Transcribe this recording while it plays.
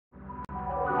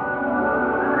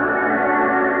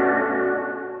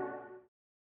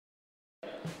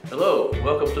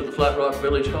Welcome to the Flat Rock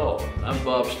Village Hall. I'm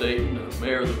Bob Staton,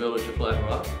 Mayor of the Village of Flat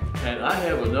Rock, and I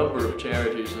have a number of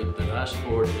charities that I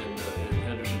support in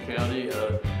Henderson County.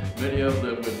 Many of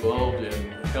them involved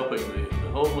in helping the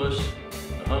homeless,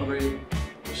 the hungry,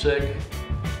 the sick,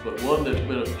 but one that's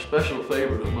been a special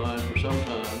favorite of mine for some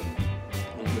time,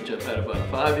 in which I've had about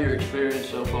a 5-year experience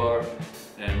so far,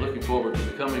 and looking forward to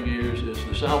the coming years, is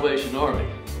the Salvation Army.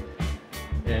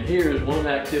 And here is one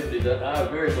activity that I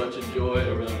very much enjoy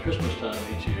around Christmas time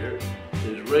each year,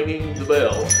 is ringing the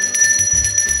bell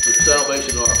for the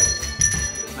Salvation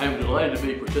Army. I am delighted to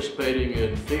be participating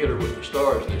in Theater with the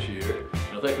Stars this year,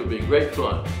 and I think it would be great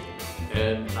fun.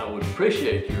 And I would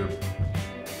appreciate your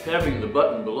tapping the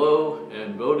button below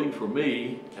and voting for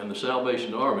me and the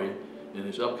Salvation Army in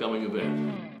this upcoming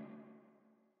event.